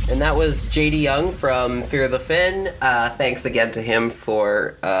 And that was JD Young from Fear the Fin. Thanks again to him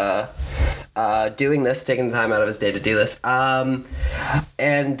for doing this, taking the time out of his day to do this. I'll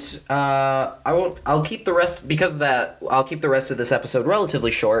keep the rest because of that. I'll keep the rest of this episode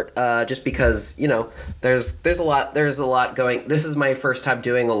relatively short, just because there's a lot going. This is my first time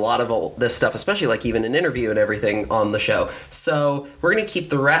doing a lot of all this stuff, especially like even an interview and everything on the show. So we're gonna keep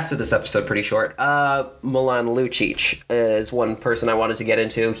the rest of this episode pretty short. Milan Lucic is one person I wanted to get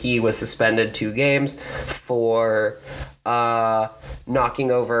into. He was suspended 2 games for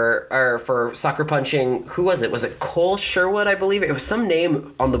knocking over or for sucker punching. Who was it? Was it Cole Sherwood? I believe it was some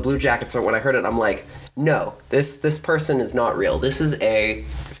name on the Blue Jackets. Or when I heard it, I'm like, no, this person is not real. This is a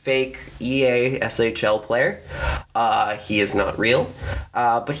fake EA SHL player. He is not real,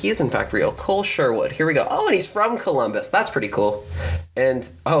 but he is in fact real. Cole Sherwood. Here we go. Oh, and he's from Columbus. That's pretty cool. And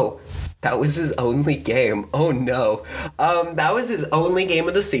that was his only game. Oh no. That was his only game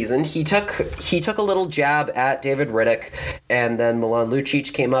of the season. He took a little jab at David Riddick, and then Milan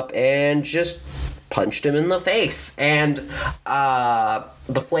Lucic came up and just punched him in the face. And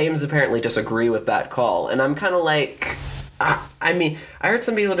the Flames apparently disagree with that call. And I'm kind of like, I mean, I heard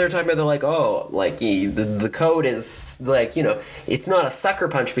some people, they're talking about, they're like, the code is like, it's not a sucker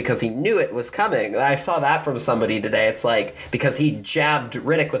punch because he knew it was coming. I saw that from somebody today. It's like, because he jabbed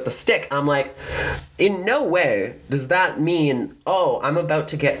Riddick with the stick. I'm like, in no way does that mean, I'm about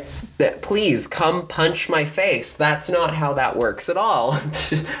to get that. Please come punch my face. That's not how that works at all.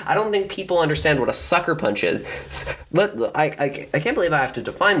 I don't think people understand what a sucker punch is. I can't believe I have to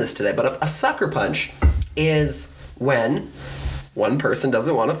define this today, but a sucker punch is when one person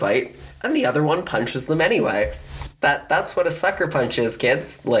doesn't want to fight and the other one punches them anyway. That's what a sucker punch is,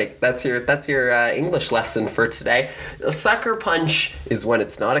 kids. Like, that's your English lesson for today. A sucker punch is when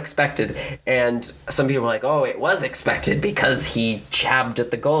it's not expected, and some people are like, it was expected because he jabbed at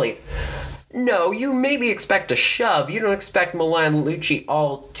the goalie. No, you maybe expect a shove. You don't expect Milan Lucic,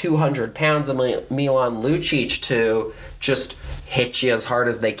 all 200 pounds of Milan Lucic, to just hit you as hard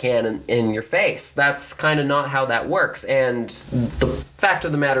as they can in your face. That's kind of not how that works. And the fact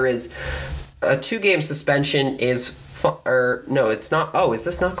of the matter is, a 2-game suspension is it's not. Oh, is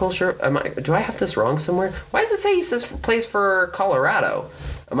this not Cole Sherwood? Do I have this wrong somewhere? Why does it say he plays for Colorado?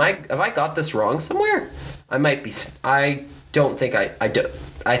 Have I got this wrong somewhere? I might be. I don't think I do.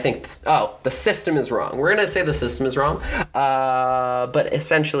 I think, the system is wrong. We're going to say the system is wrong. But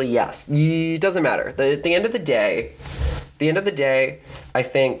essentially, yes. It doesn't matter. At the end of the day, I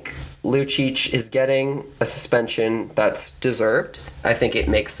think Lucic is getting a suspension that's deserved. I think it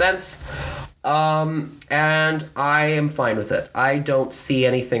makes sense. And I am fine with it. I don't see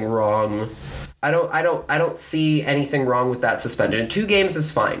anything wrong. I don't see anything wrong with that suspension. 2 games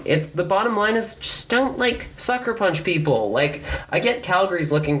is fine. The bottom line is just don't sucker punch people. I get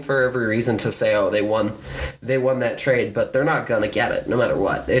Calgary's looking for every reason to say, oh, they won that trade, but they're not gonna get it no matter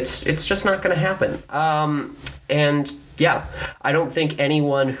what. It's just not gonna happen. And yeah, I don't think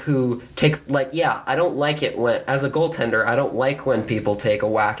anyone who takes I don't like it when, as a goaltender, I don't like when people take a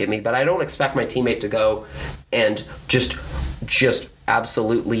whack at me, but I don't expect my teammate to go and just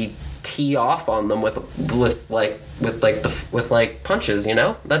absolutely tee off on them with punches,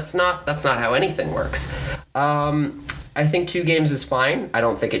 That's not how anything works. I think 2 games is fine. I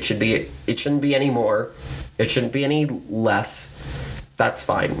don't think it shouldn't be any more. It shouldn't be any less. That's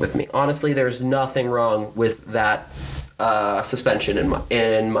fine with me. Honestly, there's nothing wrong with that suspension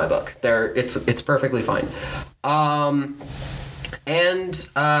in my book. It's perfectly fine. And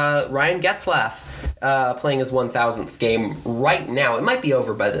Ryan Getzlaf playing his 1,000th game right now. It might be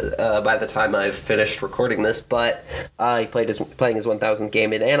over by the time I've finished recording this, but he playing his 1,000th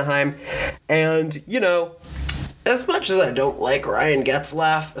game in Anaheim, and as much as I don't like Ryan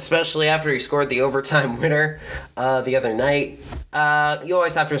Getzlaf, especially after he scored the overtime winner the other night, you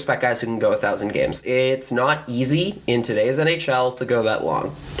always have to respect guys who can go 1,000 games. It's not easy in today's NHL to go that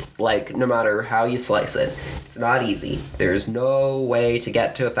long. No matter how you slice it, it's not easy. There's no way to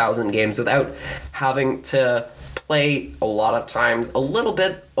get to 1,000 games without having to play a lot of times a little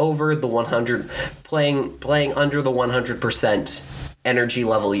bit over the 100, playing under the 100% energy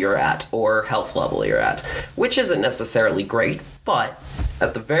level you're at or health level you're at, which isn't necessarily great, but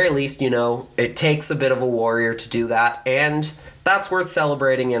at the very least, it takes a bit of a warrior to do that, and that's worth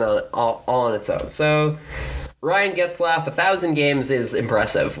celebrating all on its own. So Ryan Getzlaf, 1,000 games is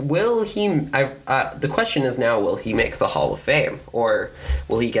impressive. Will he? The question is now: will he make the Hall of Fame, or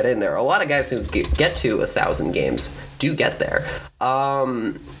will he get in there? A lot of guys who get to 1,000 games do get there,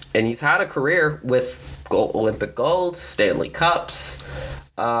 and he's had a career with Olympic gold, Stanley Cups,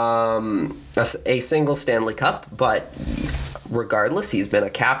 a single Stanley Cup, but regardless, he's been a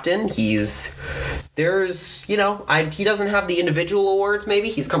captain. He doesn't have the individual awards. Maybe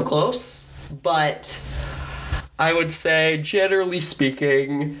he's come close, but I would say, generally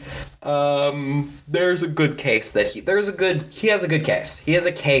speaking, there's a good case that he has a good case. He has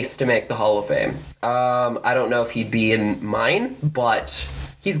a case to make the Hall of Fame. I don't know if he'd be in mine, but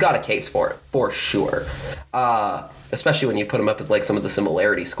he's got a case for it, for sure. Especially when you put him up with some of the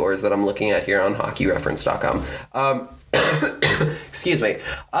similarity scores that I'm looking at here on hockeyreference.com. Excuse me.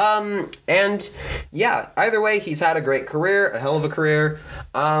 And yeah, either way, he's had a great career, a hell of a career.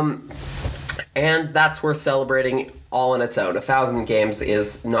 And that's worth celebrating all on its own. 1,000 games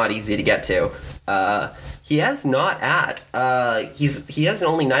is not easy to get to. He has only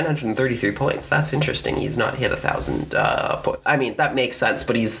 933 points. That's interesting. He's not hit 1,000 points. I mean, that makes sense,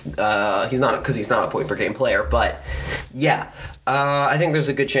 but he's not, because he's not a point per game player. But yeah, I think there's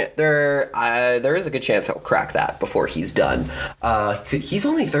a good chance there is a good chance he'll crack that before he's done. He's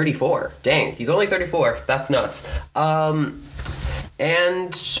only 34. Dang, he's only 34. That's nuts.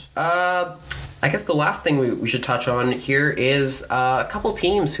 I guess the last thing we should touch on here is a couple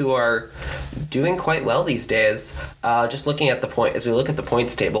teams who are doing quite well these days. Just looking at as we look at the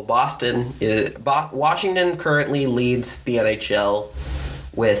points table, Washington currently leads the NHL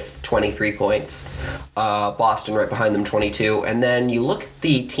with 23 points. Boston right behind them, 22. And then you look at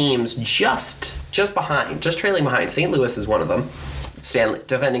the teams just trailing behind. St. Louis is one of them.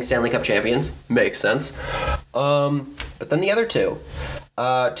 Defending Stanley Cup champions. Makes sense. But then the other two.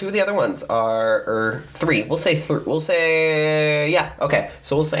 Two of the other ones are three. We'll say yeah, okay.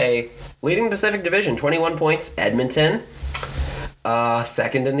 So we'll say leading the Pacific Division, 21 points, Edmonton.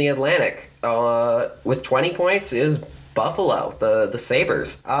 Second in the Atlantic, with 20 points is Buffalo, the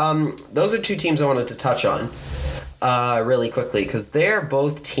Sabres. Those are two teams I wanted to touch on really quickly, because they're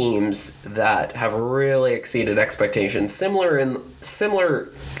both teams that have really exceeded expectations, similarly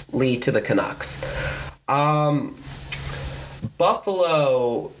to the Canucks.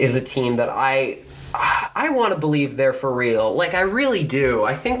 Buffalo is a team that I want to believe they're for real. I really do.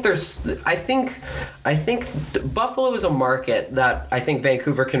 I think Buffalo is a market that I think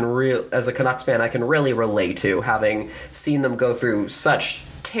Vancouver as a Canucks fan, I can really relate to, having seen them go through such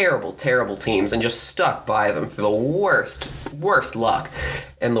terrible, terrible teams and just stuck by them through the worst luck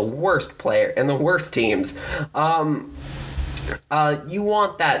and the worst player and the worst teams. You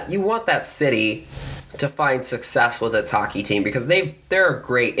want that city to find success with its hockey team, because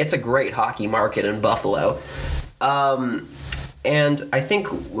it's a great hockey market in Buffalo. And I think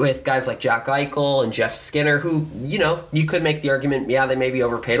with guys like Jack Eichel and Jeff Skinner, who, you could make the argument, yeah, they maybe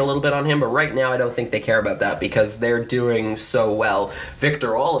overpaid a little bit on him, but right now I don't think they care about that because they're doing so well. Victor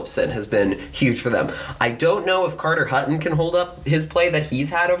Olofsson has been huge for them. I don't know if Carter Hutton can hold up his play that he's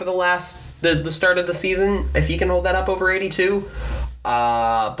had over the start of the season, if he can hold that up over 82.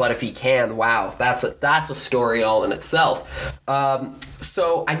 But if he can, wow, that's a story all in itself.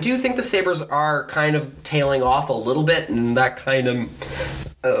 So I do think the Sabres are kind of tailing off a little bit, and that kind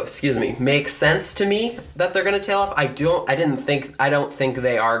of, makes sense to me that they're going to tail off. I don't think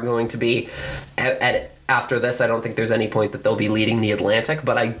they are going to be after this. I don't think there's any point that they'll be leading the Atlantic,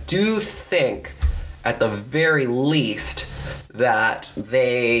 but I do think at the very least that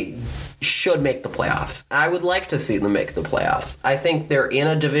they should make the playoffs. I would like to see them make the playoffs. I think they're in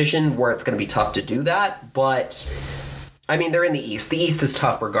a division where it's going to be tough to do that, but I mean, they're in the East. The East is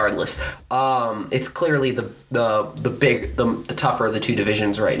tough regardless. It's clearly the tougher of the two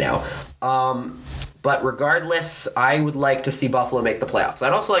divisions right now. But regardless, I would like to see Buffalo make the playoffs.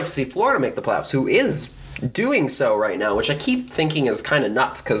 I'd also like to see Florida make the playoffs, who is doing so right now, which I keep thinking is kind of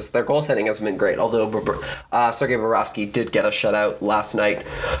nuts because their goaltending hasn't been great, although Sergei Bobrovsky did get a shutout last night.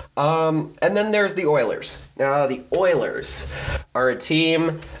 And then there's the Oilers. Now, the Oilers are a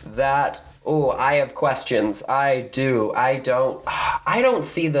team that... Oh, I have questions. I do. I don't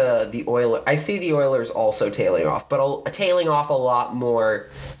see the Oilers. I see the Oilers also tailing off, but tailing off a lot more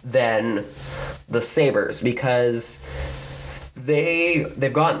than the Sabres because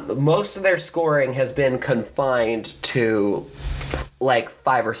they've got most of their scoring has been confined to like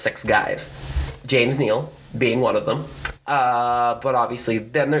 5 or 6 guys. James Neal being one of them. But obviously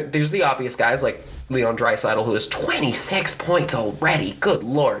then there's the obvious guys like Leon Draisaitl, who has 26 points already. Good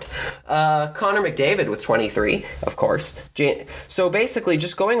Lord. Connor McDavid with 23, of course. So basically,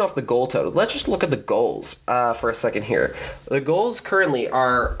 just going off the goal total, let's just look at the goals for a second here. The goals currently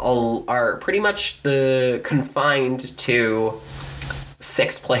are pretty much confined to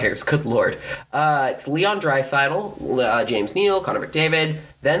 6 players. Good Lord. It's Leon Draisaitl, James Neal, Connor McDavid.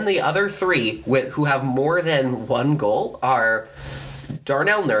 Then the other 3 who have more than 1 goal are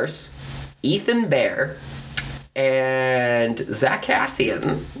Darnell Nurse, Ethan Bear, and Zach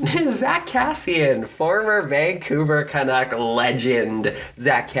Kassian. Zach Kassian, former Vancouver Canuck legend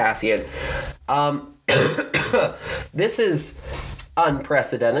Zach Kassian. This is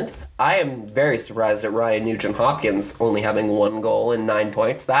unprecedented. I am very surprised at Ryan Nugent-Hopkins only having 1 goal and 9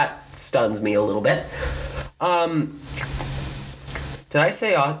 points. That stuns me a little bit. Did I say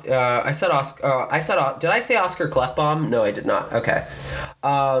did I say Oscar Klefbom? No, I did not. Okay.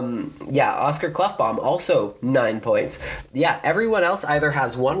 Oscar Klefbom also 9 points. Yeah, everyone else either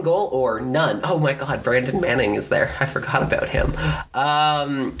has 1 goal or none. Oh my God, Brandon Manning is there. I forgot about him.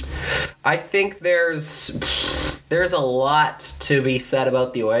 I think there's a lot to be said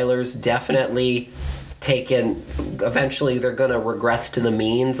about the Oilers. Definitely eventually they're going to regress to the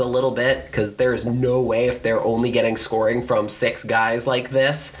means a little bit because there's no way if they're only getting scoring from 6 guys like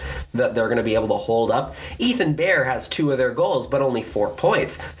this that they're going to be able to hold up. Ethan Bear has 2 of their goals but only 4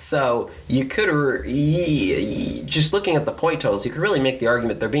 points. So you could, just looking at the point totals, you could really make the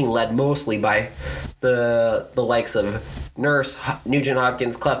argument they're being led mostly by the likes of Nurse,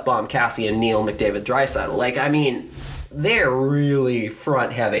 Nugent-Hopkins, Klefbom, Kassian, Neal, McDavid, Draisaitl. Like, I mean, they're really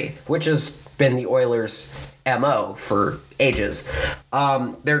front heavy, which is been the Oilers' MO for ages.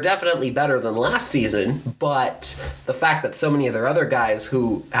 They're definitely better than last season, but the fact that so many of their other guys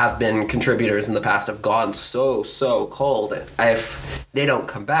who have been contributors in the past have gone so cold, if they don't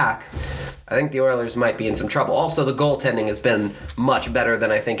come back, I think the Oilers might be in some trouble. Also, the goaltending has been much better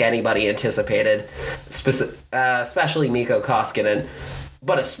than I think anybody anticipated, especially Mikko Koskinen.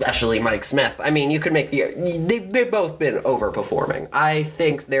 But especially Mike Smith. I mean, you could make they've both been overperforming. I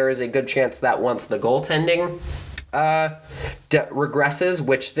think there is a good chance that once the goaltending regresses,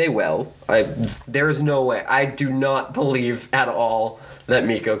 which they will, there's no way. I do not believe at all that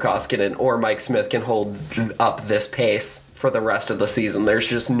Mikko Koskinen or Mike Smith can hold up this pace for the rest of the season. There's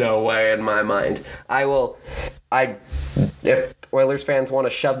just no way in my mind. If Oilers fans want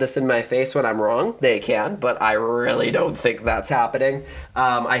to shove this in my face when I'm wrong, they can, but I really don't think that's happening.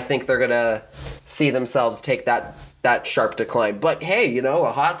 I think they're going to see themselves take that sharp decline. But hey,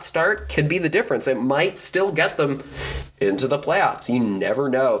 a hot start could be the difference. It might still get them into the playoffs. You never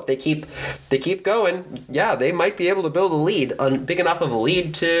know. If they keep going, yeah, they might be able to build a lead, big enough of a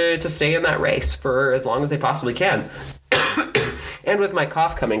lead to stay in that race for as long as they possibly can. And with my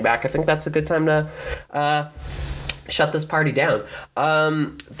cough coming back, I think that's a good time to shut this party down.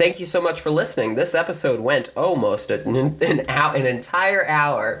 Thank you so much for listening. This episode went almost an entire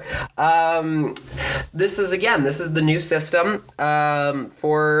hour. This is the new system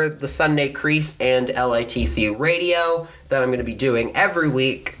for the Sunday Crease and LITC radio that I'm going to be doing every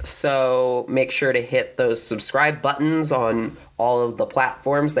week. So make sure to hit those subscribe buttons on all of the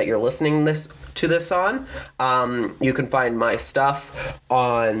platforms that you're listening to this on. You can find my stuff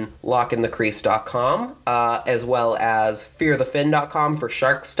on lockinthecrease.com, as well as fearthefin.com for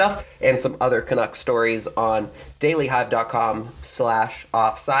shark stuff, and some other Canucks stories on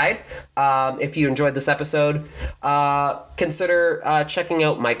dailyhive.com/offside. If you enjoyed this episode, consider checking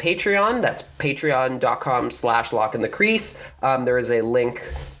out my Patreon. That's patreon.com/lockinthecrease. There is a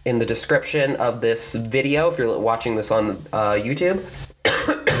link in the description of this video if you're watching this on YouTube.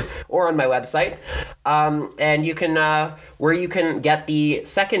 Or on my website, and you can where you can get the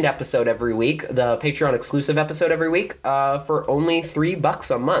second episode every week, the Patreon exclusive episode every week, for only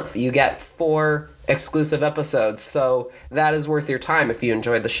 $3 a month. You get 4 exclusive episodes, so that is worth your time if you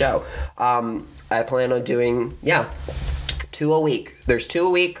enjoyed the show. I plan on doing 2 a week. There's 2 a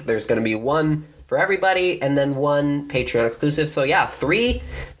week. There's going to be 1 for everybody, and then 1 Patreon exclusive. So yeah,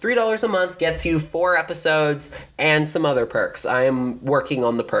 $3 a month gets you 4 episodes and some other perks. I am working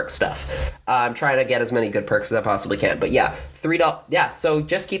on the perk stuff. I'm trying to get as many good perks as I possibly can. But yeah, $3. Yeah, so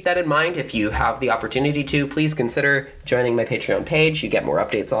just keep that in mind. If you have the opportunity to, please consider joining my Patreon page. You get more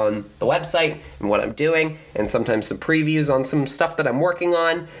updates on the website and what I'm doing, and sometimes some previews on some stuff that I'm working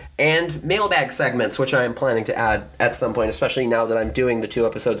on, and mailbag segments, which I am planning to add at some point, especially now that I'm doing the 2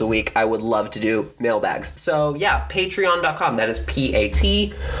 episodes a week. I would love to do mailbags. So yeah, patreon.com. That is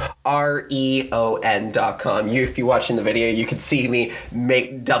patreon.com. If you're watching the video, you can see me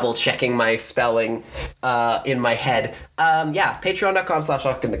double checking my spelling in my head.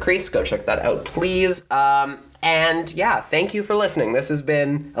 Patreon.com/lockinthecrease. Go check that out, please. And yeah, thank you for listening. This has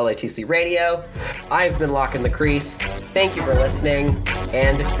been LATC Radio. I've been Locking the Crease. Thank you for listening,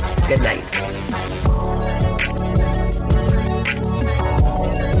 and good night.